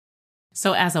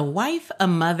So as a wife, a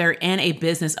mother, and a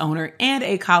business owner, and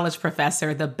a college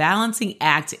professor, the balancing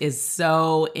act is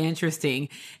so interesting.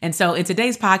 And so in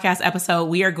today's podcast episode,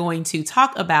 we are going to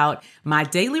talk about my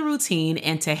daily routine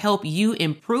and to help you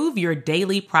improve your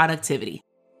daily productivity.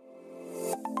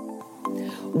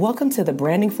 Welcome to the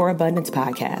Branding for Abundance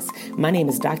podcast. My name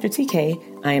is Dr.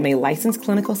 TK. I am a licensed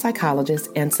clinical psychologist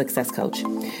and success coach.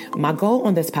 My goal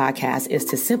on this podcast is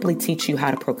to simply teach you how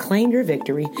to proclaim your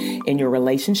victory in your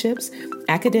relationships,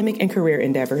 academic and career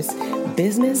endeavors,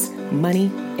 business, money,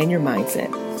 and your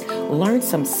mindset. Learn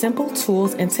some simple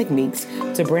tools and techniques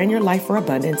to brand your life for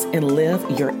abundance and live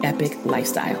your epic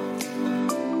lifestyle.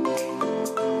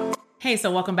 Hey,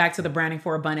 so welcome back to the Branding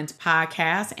for Abundance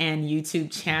podcast and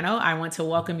YouTube channel. I want to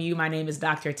welcome you. My name is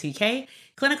Dr. TK,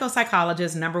 clinical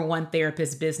psychologist, #1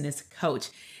 therapist, business coach.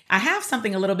 I have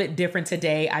something a little bit different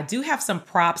today. I do have some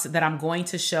props that I'm going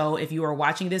to show if you are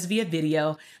watching this via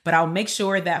video, but I'll make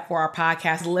sure that for our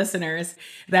podcast listeners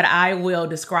that I will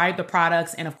describe the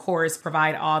products and of course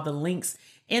provide all the links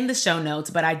in the show notes.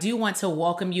 But I do want to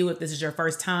welcome you if this is your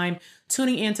first time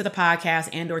tuning into the podcast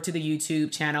and or to the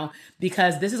YouTube channel,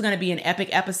 because this is going to be an epic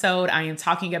episode. I am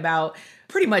talking about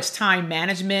pretty much time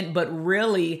management, but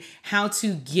really how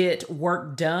to get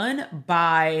work done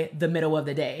by the middle of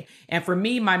the day. And for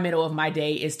me, my middle of my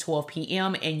day is 12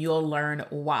 p.m. and you'll learn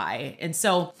why. And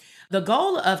so the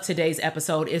goal of today's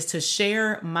episode is to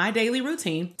share my daily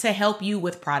routine to help you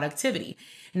with productivity.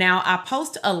 Now, I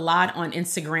post a lot on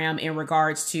Instagram in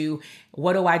regards to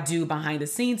what do I do behind the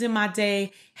scenes in my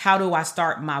day? How do I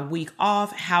start my week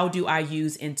off? How do I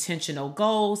use intentional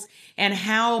goals? And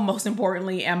how, most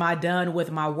importantly, am I done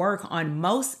with my work on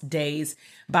most days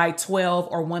by 12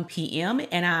 or 1 p.m.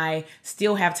 and I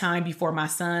still have time before my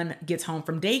son gets home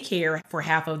from daycare for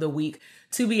half of the week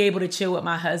to be able to chill with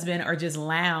my husband or just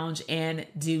lounge and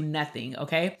do nothing,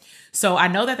 okay? So I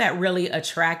know that that really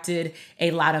attracted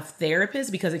a lot of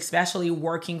therapists because especially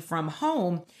working from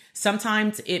home,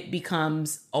 sometimes it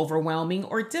becomes overwhelming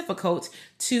or difficult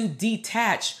to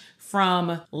detach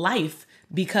from life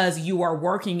because you are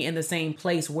working in the same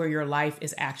place where your life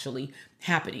is actually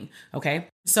happening, okay?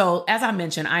 So as I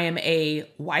mentioned, I am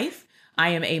a wife, I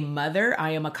am a mother, I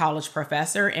am a college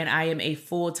professor, and I am a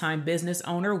full-time business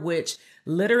owner, which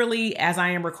literally, as I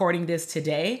am recording this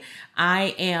today,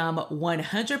 I am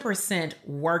 100%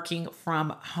 working from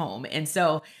home. And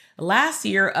so last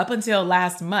year, up until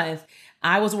last month,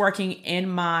 I was working in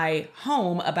my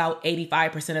home about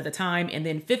 85% of the time. And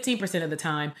then 15% of the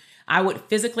time, I would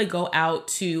physically go out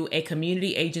to a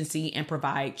community agency and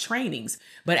provide trainings.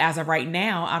 But as of right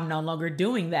now, I'm no longer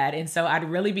doing that. And so I'd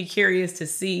really be curious to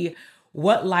see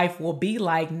what life will be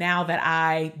like now that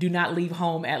I do not leave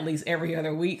home at least every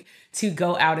other week to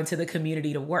go out into the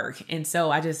community to work. And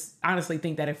so I just honestly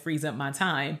think that it frees up my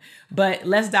time. But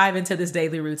let's dive into this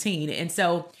daily routine. And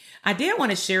so I did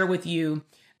want to share with you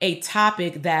a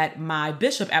topic that my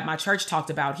bishop at my church talked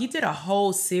about. He did a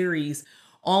whole series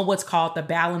on what's called the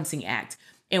balancing act.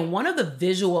 And one of the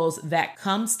visuals that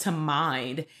comes to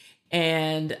mind,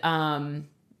 and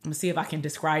let me see if I can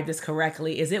describe this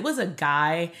correctly, is it was a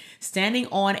guy standing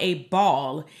on a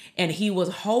ball and he was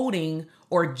holding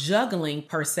or juggling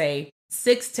per se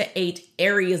 6 to 8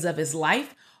 areas of his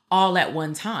life all at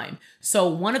one time. So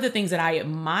one of the things that I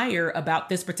admire about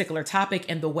this particular topic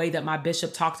and the way that my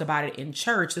bishop talked about it in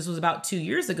church, this was about 2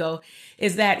 years ago,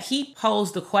 is that he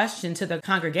posed the question to the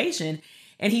congregation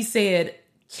and he said,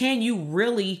 can you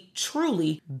really,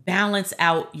 truly balance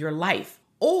out your life?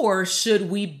 Or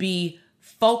should we be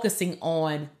focusing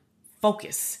on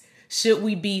focus? Should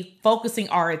we be focusing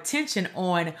our attention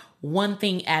on one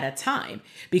thing at a time?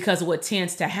 Because what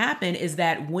tends to happen is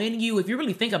that if you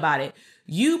really think about it,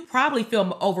 you probably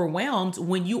feel overwhelmed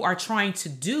when you are trying to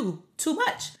do too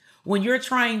much. When you're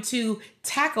trying to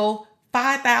tackle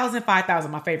 5,000,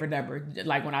 my favorite number,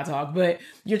 like when I talk, but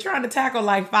you're trying to tackle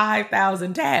like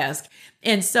 5,000 tasks.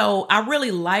 And so I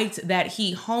really liked that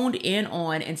he honed in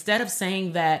on, instead of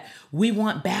saying that we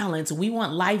want balance, we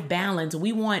want life balance,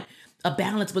 we want a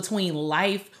balance between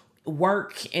life,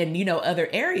 work, and, other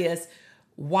areas,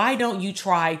 why don't you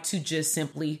try to just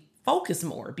simply focus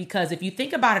more? Because if you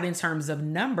think about it in terms of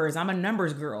numbers, I'm a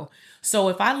numbers girl. So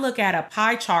if I look at a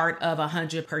pie chart of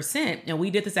 100%, and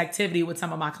we did this activity with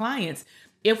some of my clients,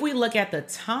 if we look at the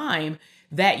time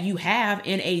that you have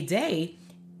in a day,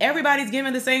 everybody's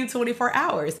given the same 24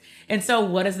 hours. And so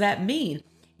what does that mean?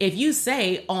 If you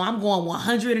say, oh, I'm going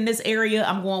 100 in this area,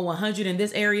 I'm going 100 in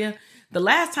this area, the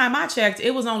last time I checked,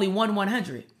 it was only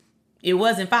 100. It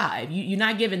wasn't 5. You're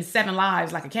not giving 7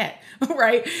 lives like a cat,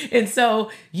 right? And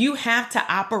so you have to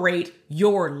operate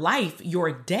your life,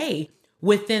 your day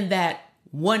within that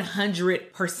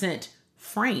 100%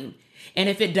 frame. And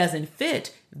if it doesn't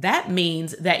fit, that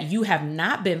means that you have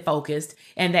not been focused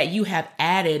and that you have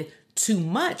added too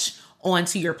much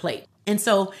onto your plate. And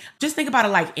so just think about it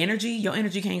like energy. Your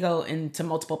energy can't go into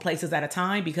multiple places at a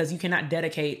time because you cannot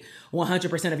dedicate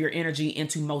 100% of your energy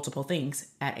into multiple things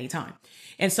at a time.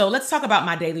 And so let's talk about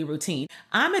my daily routine.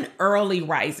 I'm an early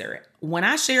riser. When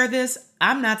I share this,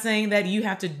 I'm not saying that you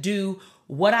have to do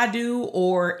what I do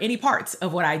or any parts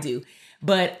of what I do,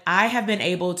 but I have been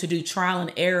able to do trial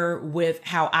and error with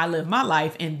how I live my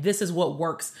life. And this is what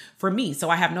works for me. So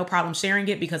I have no problem sharing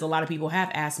it because a lot of people have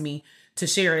asked me to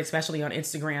share it, especially on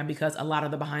Instagram, because a lot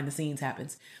of the behind the scenes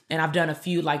happens. And I've done a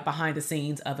few like behind the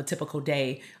scenes of a typical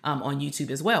day on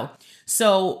YouTube as well.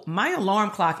 So my alarm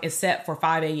clock is set for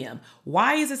 5 a.m.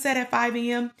 Why is it set at 5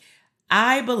 a.m.?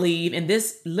 I believe, and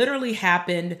this literally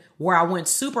happened where I went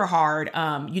super hard,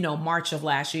 March of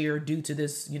last year due to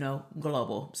this,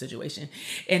 global situation.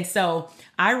 And so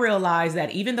I realized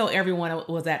that even though everyone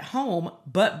was at home,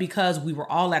 but because we were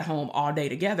all at home all day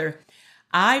together,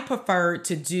 I preferred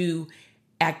to do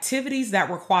activities that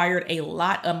required a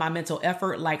lot of my mental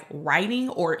effort, like writing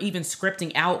or even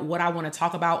scripting out what I want to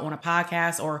talk about on a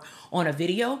podcast or on a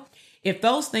video. If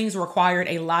those things required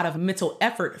a lot of mental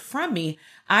effort from me,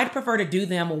 I'd prefer to do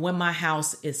them when my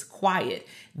house is quiet.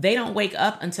 They don't wake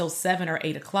up until 7 or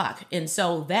 8 o'clock. And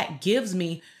so that gives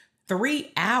me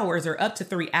 3 hours or up to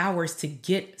 3 hours to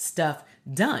get stuff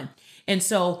done. And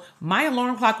so my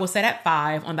alarm clock was set at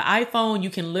 5. On the iPhone, you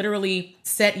can literally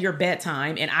set your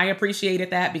bedtime. And I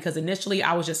appreciated that because initially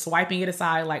I was just swiping it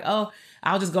aside like, oh,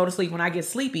 I'll just go to sleep when I get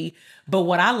sleepy. But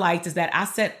what I liked is that I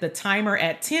set the timer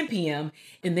at 10 p.m.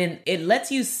 and then it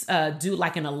lets you do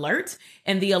like an alert.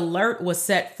 And the alert was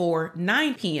set for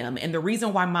 9 p.m. And the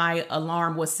reason why my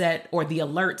alarm was set, or the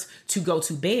alert to go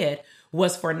to bed,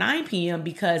 was for 9 p.m.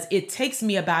 because it takes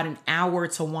me about an hour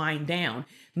to wind down,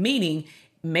 meaning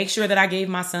make sure that I gave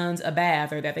my sons a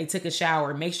bath or that they took a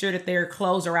shower. Make sure that their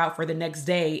clothes are out for the next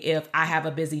day if I have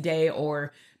a busy day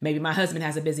or maybe my husband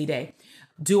has a busy day.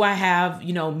 Do I have,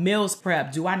 meals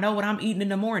prep? Do I know what I'm eating in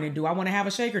the morning? Do I want to have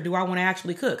a shake or do I want to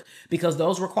actually cook? Because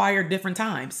those require different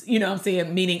times, what I'm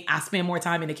saying? Meaning I spend more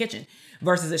time in the kitchen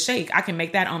versus a shake. I can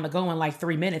make that on the go in like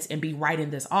 3 minutes and be right in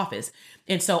this office.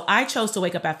 And so I chose to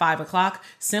wake up at 5 o'clock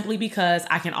simply because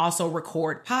I can also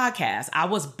record podcasts. I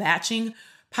was batching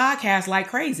podcasts like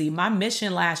crazy. My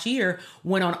mission last year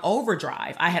went on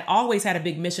overdrive. I had always had a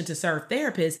big mission to serve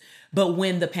therapists, but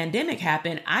when the pandemic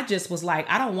happened, I just was like,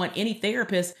 I don't want any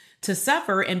therapist to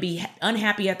suffer and be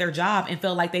unhappy at their job and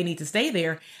feel like they need to stay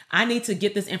there. I need to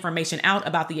get this information out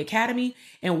about the academy.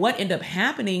 And what ended up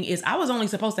happening is I was only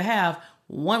supposed to have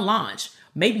one launch,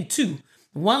 maybe two.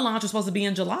 One launch was supposed to be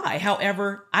in July.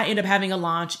 However, I ended up having a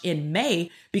launch in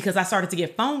May because I started to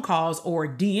get phone calls or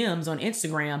DMs on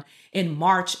Instagram in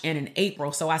March and in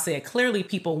April. So I said, clearly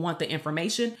people want the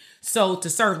information. So to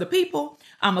serve the people,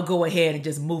 I'm going to go ahead and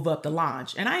just move up the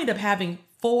launch. And I ended up having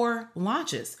 4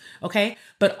 launches. Okay.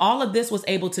 But all of this was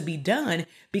able to be done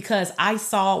because I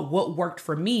saw what worked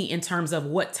for me in terms of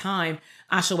what time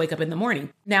I should wake up in the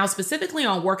morning. Now, specifically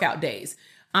on workout days,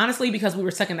 honestly, because we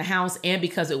were stuck in the house and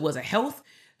because it was a health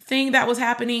thing that was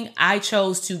happening, I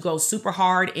chose to go super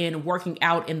hard in working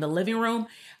out in the living room.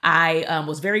 I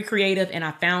was very creative and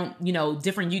I found,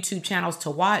 different YouTube channels to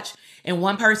watch. And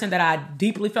one person that I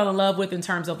deeply fell in love with in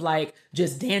terms of like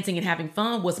just dancing and having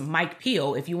fun was Mike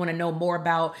Peel. If you want to know more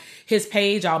about his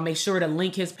page, I'll make sure to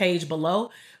link his page below.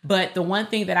 But the one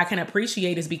thing that I can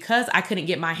appreciate is because I couldn't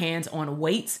get my hands on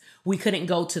weights, we couldn't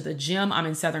go to the gym. I'm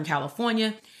in Southern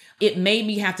California. It made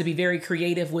me have to be very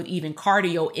creative with even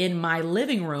cardio in my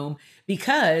living room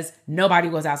because nobody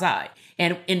was outside.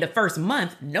 And in the first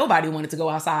month, nobody wanted to go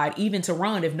outside, even to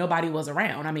run if nobody was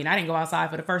around. I mean, I didn't go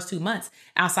outside for the first 2 months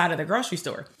outside of the grocery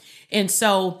store. And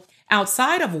so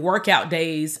outside of workout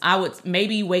days, I would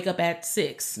maybe wake up at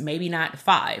 6, maybe not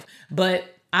 5. But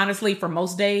honestly, for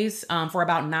most days, for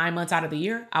about 9 months out of the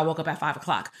year, I woke up at 5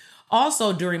 o'clock.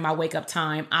 Also, during my wake up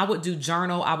time, I would do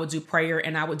journal, I would do prayer,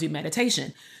 and I would do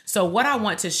meditation. So what I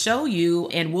want to show you,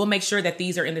 and we'll make sure that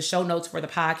these are in the show notes for the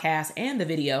podcast and the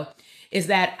video, is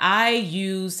that I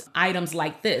use items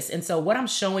like this. And so what I'm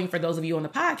showing for those of you on the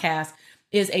podcast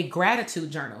is a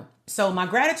gratitude journal. So my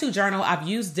gratitude journal, I've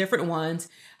used different ones.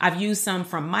 I've used some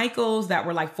from Michael's that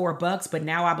were like $4, but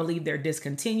now I believe they're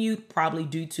discontinued, probably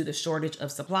due to the shortage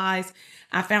of supplies.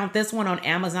 I found this one on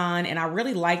Amazon, and I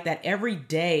really like that every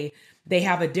day they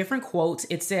have a different quote.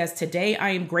 It says, "Today I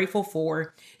am grateful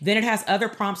for." Then it has other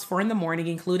prompts for in the morning,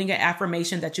 including an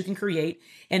affirmation that you can create.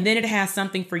 And then it has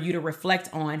something for you to reflect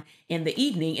on in the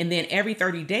evening. And then every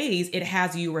 30 days, it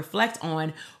has you reflect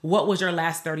on what was your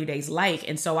last 30 days like.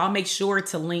 And so I'll make sure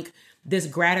to link this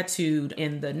gratitude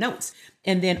in the notes.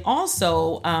 And then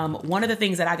also, one of the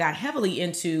things that I got heavily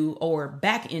into or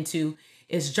back into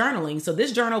is journaling. So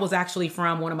this journal was actually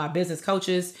from one of my business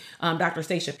coaches, Dr.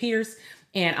 Stacia Pierce.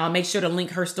 And I'll make sure to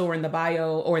link her store in the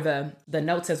bio or the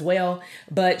notes as well.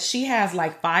 But she has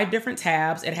like 5 different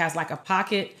tabs. It has like a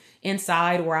pocket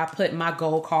inside where I put my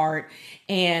goal card.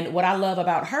 And what I love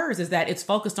about hers is that it's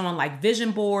focused on like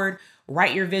vision board,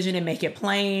 write your vision and make it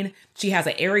plain. She has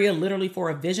an area literally for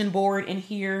a vision board in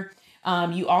here.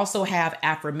 You also have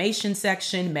affirmation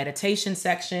section, meditation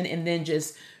section, and then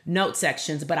just note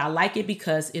sections. But I like it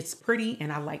because it's pretty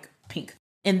and I like pink.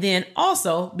 And then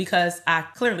also, because I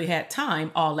clearly had time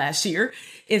all last year,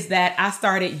 is that I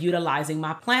started utilizing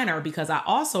my planner because I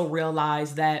also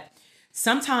realized that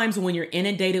sometimes when you're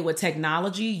inundated with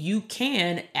technology, you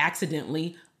can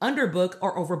accidentally underbook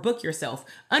or overbook yourself.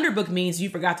 Underbook means you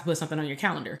forgot to put something on your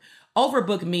calendar.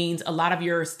 Overbook means a lot of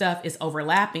your stuff is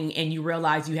overlapping and you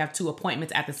realize you have 2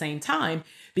 appointments at the same time.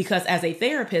 Because as a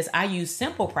therapist, I use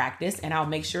Simple Practice, and I'll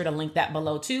make sure to link that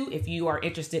below too if you are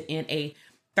interested in a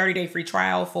 30-day free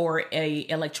trial for a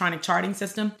electronic charting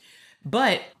system.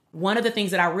 But one of the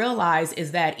things that I realize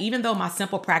is that even though my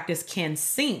Simple Practice can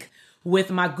sync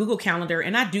with my Google Calendar,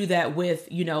 and I do that with,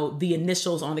 the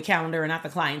initials on the calendar and not the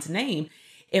client's name,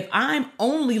 if I'm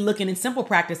only looking in Simple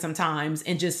Practice sometimes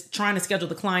and just trying to schedule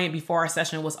the client before our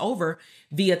session was over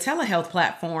via telehealth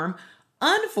platform,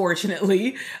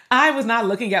 unfortunately, I was not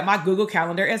looking at my Google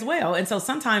Calendar as well. And so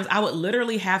sometimes I would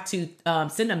literally have to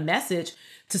send a message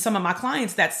to some of my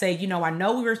clients that say, I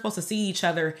know we were supposed to see each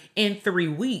other in 3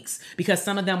 weeks because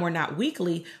some of them were not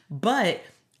weekly, but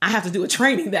I have to do a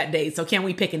training that day. So can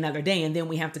we pick another day? And then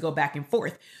we have to go back and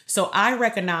forth. So I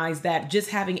recognize that just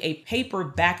having a paper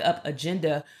backup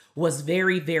agenda was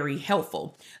very, very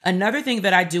helpful. Another thing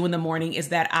that I do in the morning is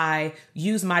that I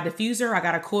use my diffuser. I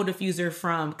got a cool diffuser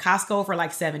from Costco for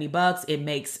like $70. It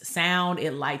makes sound,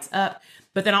 it lights up.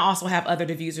 But then I also have other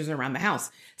diffusers around the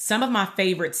house. Some of my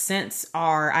favorite scents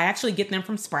I actually get them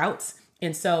from Sprouts.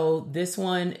 And so this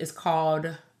one is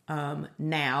called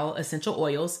Now Essential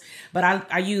Oils, but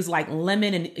I use like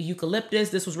lemon and eucalyptus.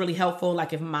 This was really helpful.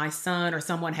 Like if my son or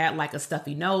someone had like a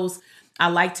stuffy nose, I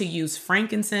like to use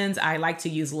frankincense. I like to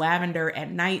use lavender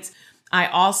at night. I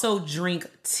also drink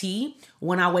tea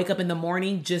when I wake up in the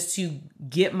morning just to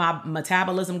get my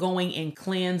metabolism going and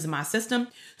cleanse my system.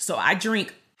 So I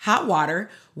drink hot water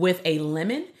with a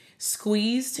lemon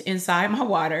squeezed inside my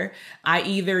water. I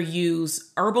either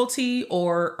use herbal tea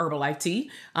or Herbalife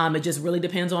tea. It just really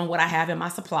depends on what I have in my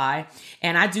supply.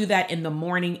 And I do that in the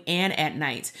morning and at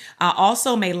night. I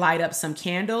also may light up some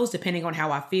candles depending on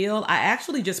how I feel. I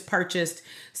actually just purchased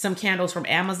some candles from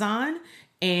Amazon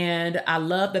and I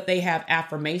love that they have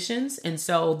affirmations. And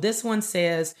so this one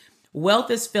says, wealth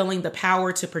is feeling the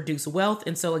power to produce wealth.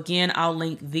 And so again, I'll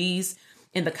link these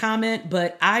in the comment,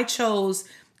 but I chose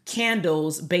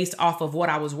candles based off of what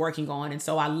I was working on. And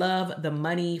so I love the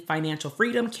money financial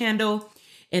freedom candle.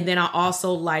 And then I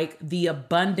also like the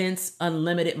abundance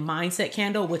unlimited mindset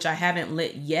candle, which I haven't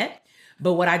lit yet.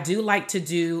 But what I do like to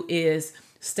do is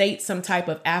state some type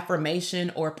of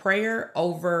affirmation or prayer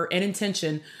over an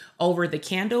intention over the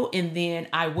candle. And then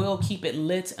I will keep it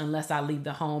lit unless I leave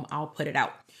the home. I'll put it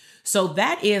out. So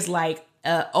that is like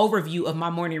an overview of my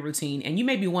morning routine. And you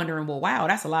may be wondering, well, wow,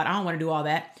 that's a lot. I don't want to do all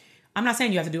that. I'm not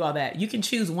saying you have to do all that. You can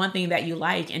choose one thing that you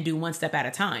like and do one step at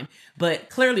a time. But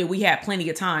clearly we had plenty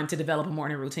of time to develop a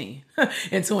morning routine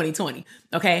in 2020.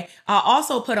 Okay. I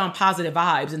also put on positive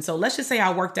vibes. And so let's just say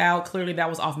I worked out. Clearly that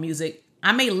was off music.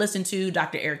 I may listen to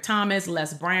Dr. Eric Thomas,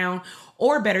 Les Brown,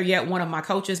 or better yet, one of my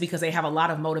coaches, because they have a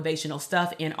lot of motivational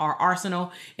stuff in our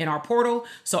arsenal, in our portal.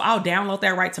 So I'll download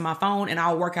that right to my phone and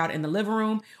I'll work out in the living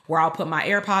room where I'll put my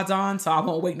AirPods on so I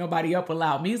won't wake nobody up with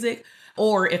loud music.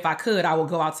 Or if I could, I will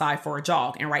go outside for a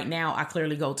jog. And right now I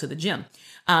clearly go to the gym.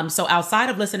 So outside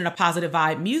of listening to positive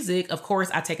vibe music, of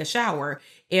course, I take a shower.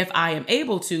 If I am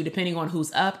able to, depending on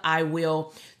who's up, I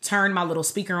will turn my little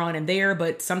speaker on in there.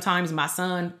 But sometimes my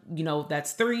son,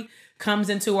 that's 3, comes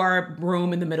into our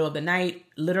room in the middle of the night,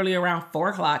 literally around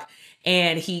 4:00,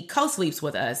 and he co-sleeps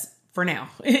with us for now.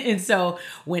 And so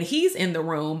when he's in the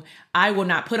room, I will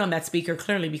not put on that speaker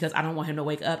clearly because I don't want him to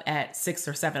wake up at 6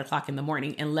 or 7 o'clock in the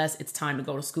morning unless it's time to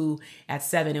go to school at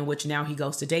 7, in which now he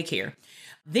goes to daycare.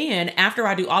 Then after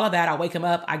I do all of that, I wake him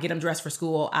up, I get him dressed for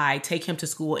school, I take him to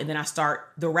school, and then I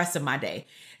start the rest of my day.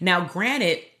 Now,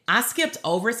 granted, I skipped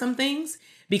over some things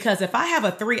because if I have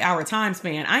a 3-hour time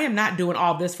span, I am not doing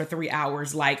all this for 3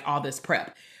 hours, like all this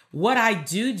prep. What I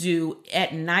do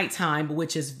at nighttime,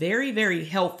 which is very, very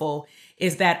helpful,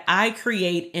 is that I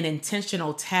create an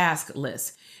intentional task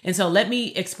list. And so let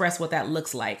me express what that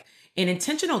looks like. An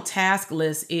intentional task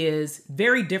list is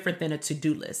very different than a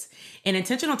to-do list. An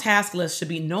intentional task list should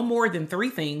be no more than 3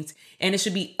 things, and it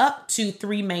should be up to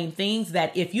 3 main things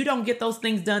that if you don't get those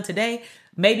things done today,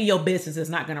 maybe your business is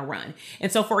not going to run.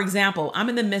 And so, for example, I'm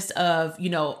in the midst of,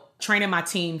 training my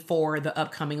team for the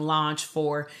upcoming launch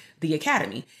for the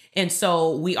Academy. And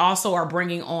so we also are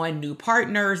bringing on new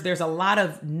partners. There's a lot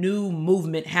of new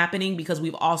movement happening because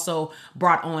we've also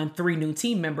brought on 3 new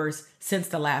team members since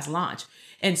the last launch.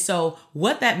 And so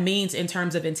what that means in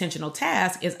terms of intentional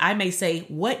task is I may say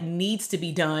what needs to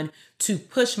be done to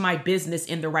push my business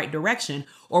in the right direction,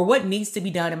 or what needs to be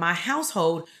done in my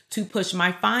household to push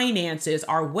my finances,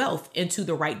 our wealth into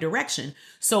the right direction.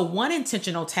 So one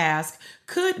intentional task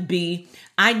could be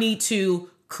I need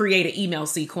to create an email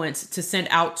sequence to send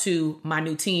out to my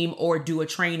new team or do a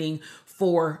training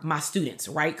for my students,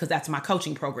 right? Because that's my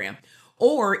coaching program.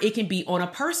 Or it can be on a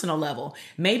personal level.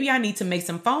 Maybe I need to make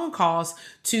some phone calls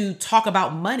to talk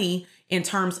about money in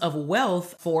terms of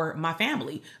wealth for my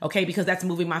family, okay? Because that's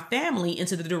moving my family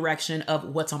into the direction of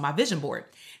what's on my vision board.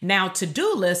 Now,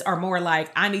 to-do lists are more like,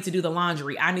 I need to do the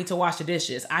laundry, I need to wash the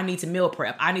dishes, I need to meal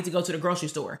prep, I need to go to the grocery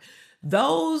store.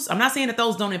 Those, I'm not saying that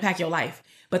those don't impact your life,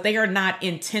 but they are not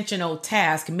intentional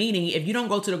tasks, meaning if you don't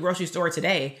go to the grocery store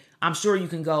today, I'm sure you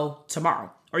can go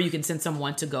tomorrow, or you can send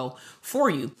someone to go for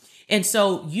you. And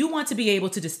so you want to be able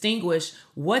to distinguish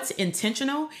what's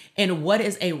intentional and what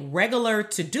is a regular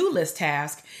to-do list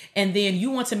task. And then you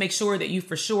want to make sure that you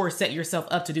for sure set yourself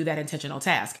up to do that intentional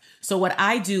task. So what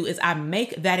I do is I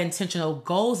make that intentional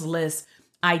goals list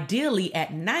ideally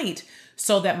at night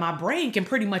so that my brain can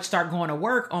pretty much start going to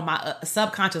work on my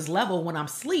subconscious level when I'm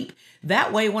asleep.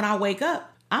 That way, when I wake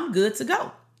up, I'm good to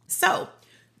go. So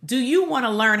do you want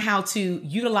to learn how to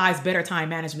utilize better time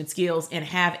management skills and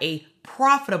have a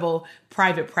profitable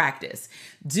private practice?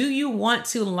 Do you want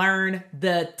to learn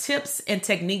the tips and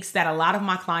techniques that a lot of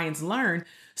my clients learn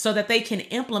so that they can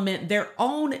implement their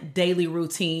own daily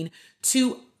routine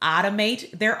to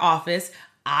automate their office,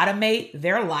 automate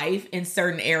their life in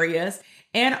certain areas,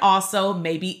 and also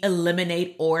maybe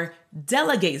eliminate or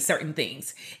delegate certain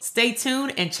things? Stay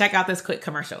tuned and check out this quick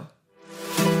commercial.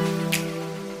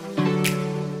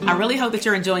 I really hope that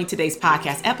you're enjoying today's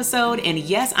podcast episode. And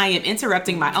yes, I am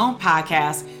interrupting my own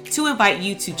podcast to invite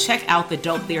you to check out the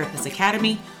Dope Therapist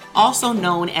Academy, also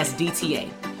known as DTA.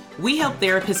 We help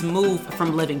therapists move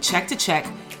from living check to check,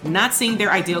 not seeing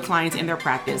their ideal clients in their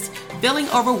practice, feeling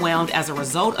overwhelmed as a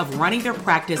result of running their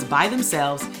practice by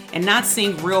themselves, and not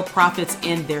seeing real profits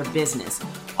in their business.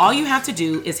 All you have to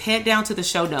do is head down to the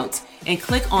show notes and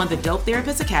click on the Dope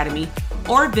Therapist Academy,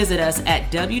 or visit us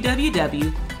at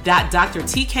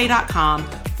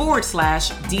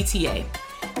www.drtk.com/DTA.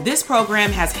 This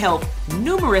program has helped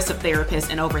numerous of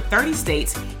therapists in over 30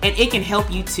 states, and it can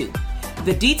help you too.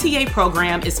 The DTA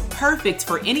program is perfect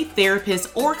for any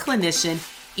therapist or clinician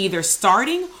either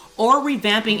starting or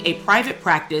revamping a private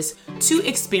practice to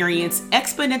experience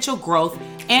exponential growth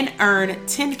and earn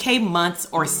 10K months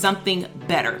or something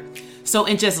better. So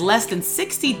in just less than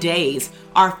 60 days,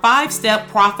 our 5-step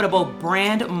profitable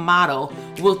brand model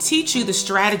will teach you the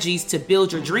strategies to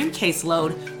build your dream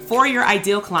caseload for your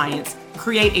ideal clients,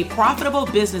 create a profitable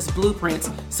business blueprint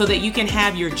so that you can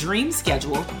have your dream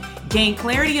schedule, gain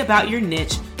clarity about your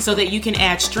niche so that you can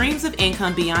add streams of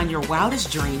income beyond your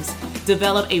wildest dreams,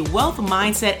 develop a wealth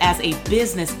mindset as a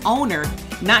business owner,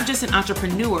 not just an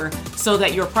entrepreneur, so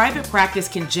that your private practice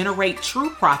can generate true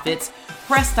profits.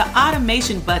 Press the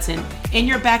automation button in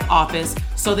your back office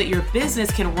so that your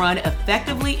business can run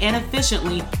effectively and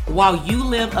efficiently while you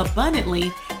live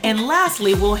abundantly. And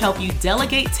lastly, we'll help you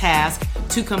delegate tasks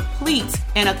to complete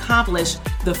and accomplish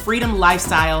the freedom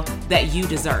lifestyle that you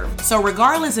deserve. So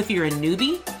regardless if you're a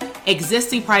newbie,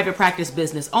 existing private practice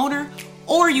business owner,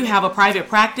 or you have a private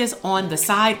practice on the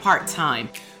side part-time,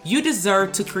 you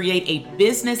deserve to create a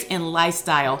business and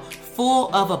lifestyle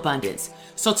full of abundance.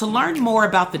 So to learn more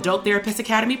about the Dope Therapist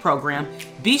Academy program,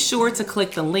 be sure to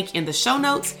click the link in the show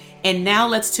notes. And now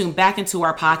let's tune back into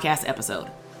our podcast episode.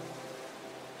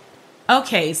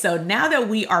 Okay, so now that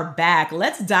we are back,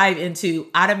 let's dive into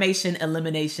automation,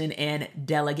 elimination, and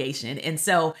delegation. And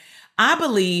so I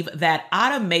believe that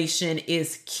automation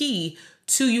is key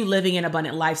to you living an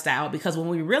abundant lifestyle, because when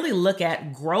we really look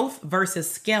at growth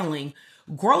versus scaling,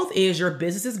 growth is your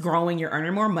business is growing, you're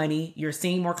earning more money, you're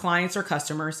seeing more clients or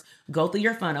customers go through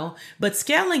your funnel. But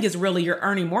scaling is really you're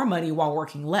earning more money while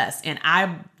working less. And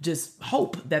I just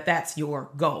hope that that's your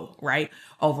goal, right?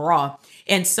 Overall.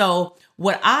 And so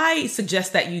what I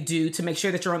suggest that you do to make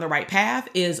sure that you're on the right path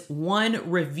is 1,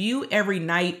 review every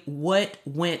night what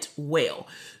went well.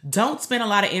 Don't spend a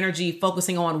lot of energy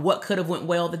focusing on what could have went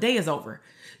well. The day is over.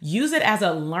 Use it as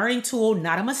a learning tool,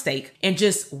 not a mistake, and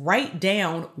just write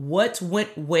down what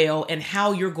went well and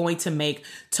how you're going to make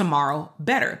tomorrow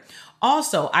better.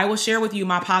 Also, I will share with you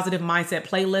my positive mindset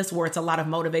playlist where it's a lot of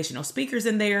motivational speakers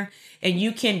in there, and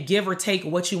you can give or take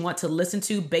what you want to listen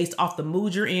to based off the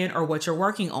mood you're in or what you're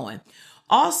working on.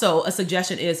 Also, a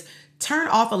suggestion is turn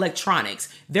off electronics.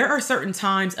 There are certain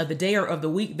times of the day or of the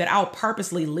week that I'll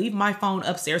purposely leave my phone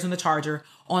upstairs on the charger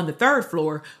on the 3rd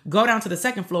floor, go down to the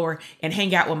 2nd floor and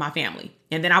hang out with my family.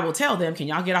 And then I will tell them, can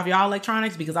y'all get off y'all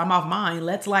electronics because I'm off mine?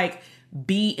 Let's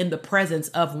be in the presence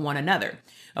of one another.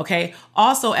 Okay.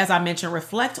 Also, as I mentioned,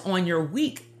 reflect on your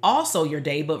week, also your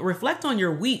day, but reflect on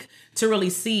your week to really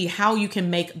see how you can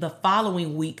make the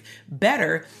following week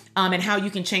better, and how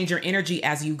you can change your energy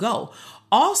as you go.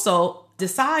 Also,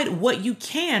 decide what you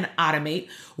can automate,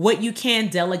 what you can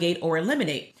delegate or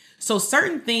eliminate. So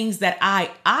certain things that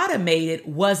I automated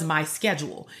was my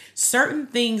schedule. Certain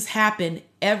things happen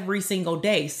every single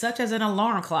day, such as an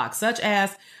alarm clock, such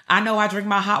as I know I drink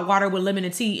my hot water with lemon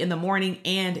and tea in the morning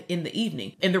and in the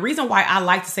evening. And the reason why I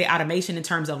like to say automation in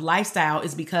terms of lifestyle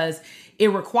is because it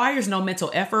requires no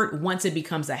mental effort once it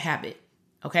becomes a habit.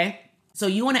 Okay. So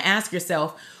you want to ask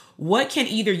yourself, what can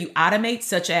either you automate,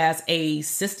 such as a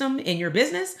system in your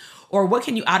business, or what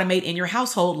can you automate in your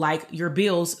household, like your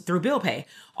bills through bill pay?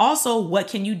 Also, what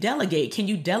can you delegate? Can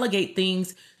you delegate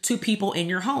things to people in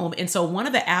your home? And so one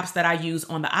of the apps that I use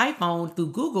on the iPhone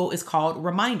through Google is called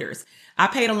Reminders. I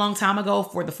paid a long time ago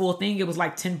for the full thing. It was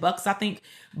like $10, I think,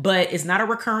 but it's not a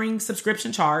recurring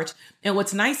subscription charge. And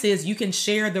what's nice is you can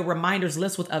share the reminders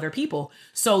list with other people.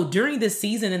 So during this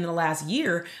season in the last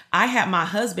year, I had my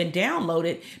husband download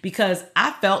it because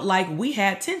I felt like we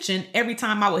had tension every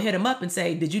time I would hit him up and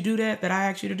say, did you do that I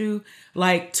asked you to do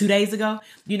like 2 days ago?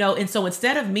 And so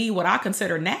instead of me, what I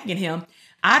consider nagging him,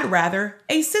 I'd rather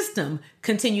a system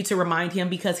continue to remind him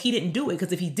because he didn't do it.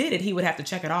 Because if he did it, he would have to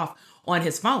check it off on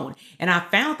his phone. And I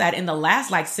found that in the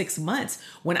last 6 months,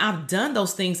 when I've done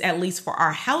those things, at least for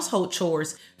our household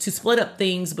chores, to split up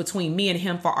things between me and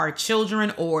him for our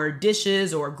children or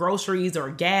dishes or groceries or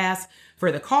gas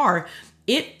for the car,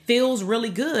 it feels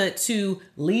really good to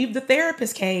leave the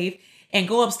therapist cave and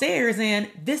go upstairs, and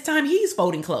this time he's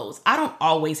folding clothes. I don't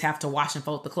always have to wash and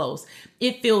fold the clothes.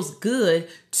 It feels good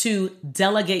to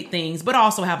delegate things, but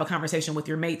also have a conversation with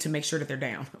your mate to make sure that they're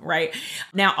down, right?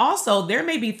 Now, also, there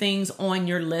may be things on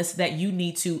your list that you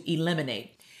need to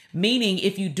eliminate. Meaning,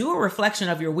 if you do a reflection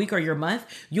of your week or your month,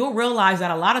 you'll realize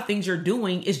that a lot of things you're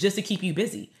doing is just to keep you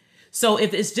busy. So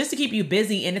if it's just to keep you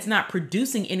busy and it's not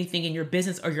producing anything in your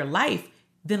business or your life,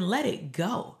 then let it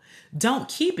go. Don't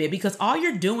keep it, because all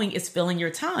you're doing is filling your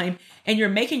time and you're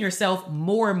making yourself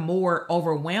more and more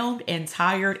overwhelmed and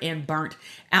tired and burnt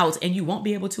out, and you won't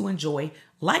be able to enjoy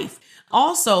life.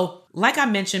 Also, like I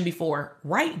mentioned before,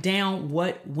 write down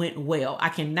what went well. I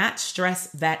cannot stress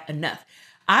that enough.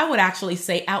 I would actually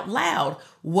say out loud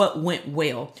what went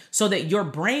well so that your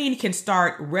brain can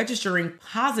start registering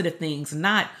positive things,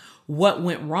 not what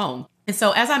went wrong. And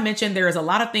so, as I mentioned, there is a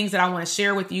lot of things that I want to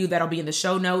share with you that'll be in the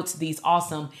show notes. These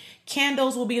awesome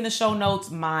candles will be in the show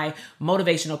notes. My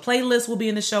motivational playlist will be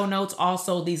in the show notes.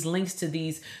 Also, these links to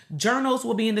these journals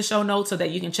will be in the show notes so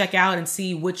that you can check out and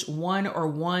see which one or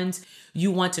ones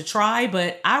you want to try.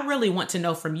 But I really want to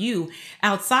know from you,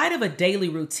 outside of a daily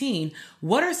routine,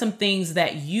 what are some things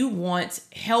that you want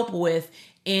help with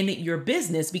in your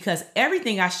business? Because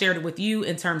everything I shared with you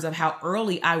in terms of how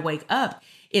early I wake up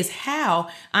is how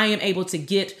I am able to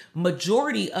get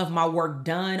majority of my work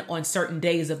done on certain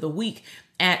days of the week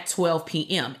at 12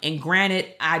 p.m. And granted,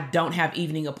 I don't have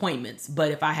evening appointments, but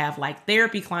if I have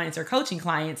therapy clients or coaching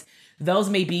clients, those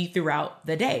may be throughout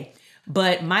the day.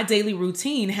 But my daily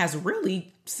routine has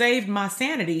really saved my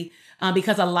sanity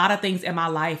because a lot of things in my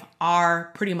life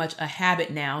are pretty much a habit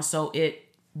now. So it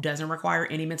doesn't require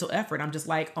any mental effort. I'm just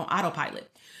on autopilot.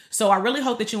 So I really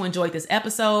hope that you enjoyed this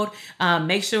episode.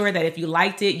 Make sure that if you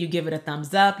liked it, you give it a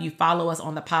thumbs up. You follow us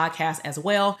on the podcast as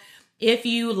well. If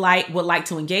you would like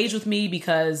to engage with me,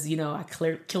 because, I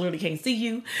clearly can't see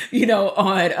you,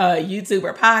 on YouTube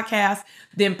or podcast,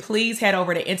 then please head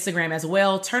over to Instagram as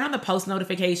well. Turn on the post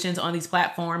notifications on these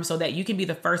platforms so that you can be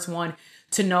the first one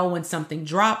to know when something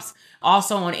drops.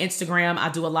 Also on Instagram, I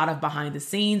do a lot of behind the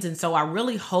scenes. And so I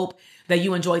really hope that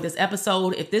you enjoyed this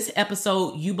episode. If this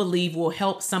episode you believe will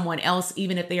help someone else,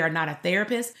 even if they are not a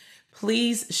therapist,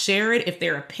 please share it. If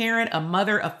they're a parent, a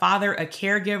mother, a father, a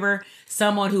caregiver,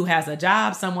 someone who has a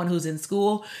job, someone who's in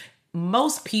school,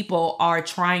 most people are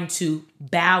trying to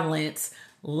balance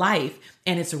life.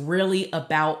 And it's really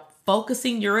about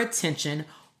focusing your attention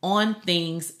on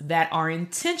things that are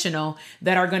intentional,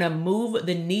 that are going to move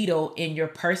the needle in your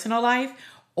personal life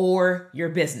or your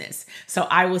business. So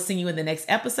I will see you in the next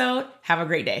episode. Have a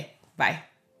great day. Bye.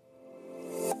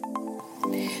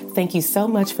 Thank you so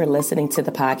much for listening to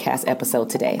the podcast episode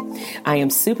today. I am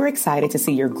super excited to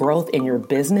see your growth in your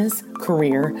business,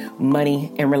 career,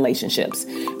 money, and relationships.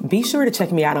 Be sure to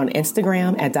check me out on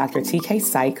Instagram at Dr. TK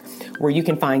Psych, where you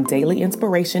can find daily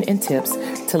inspiration and tips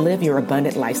to live your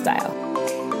abundant lifestyle.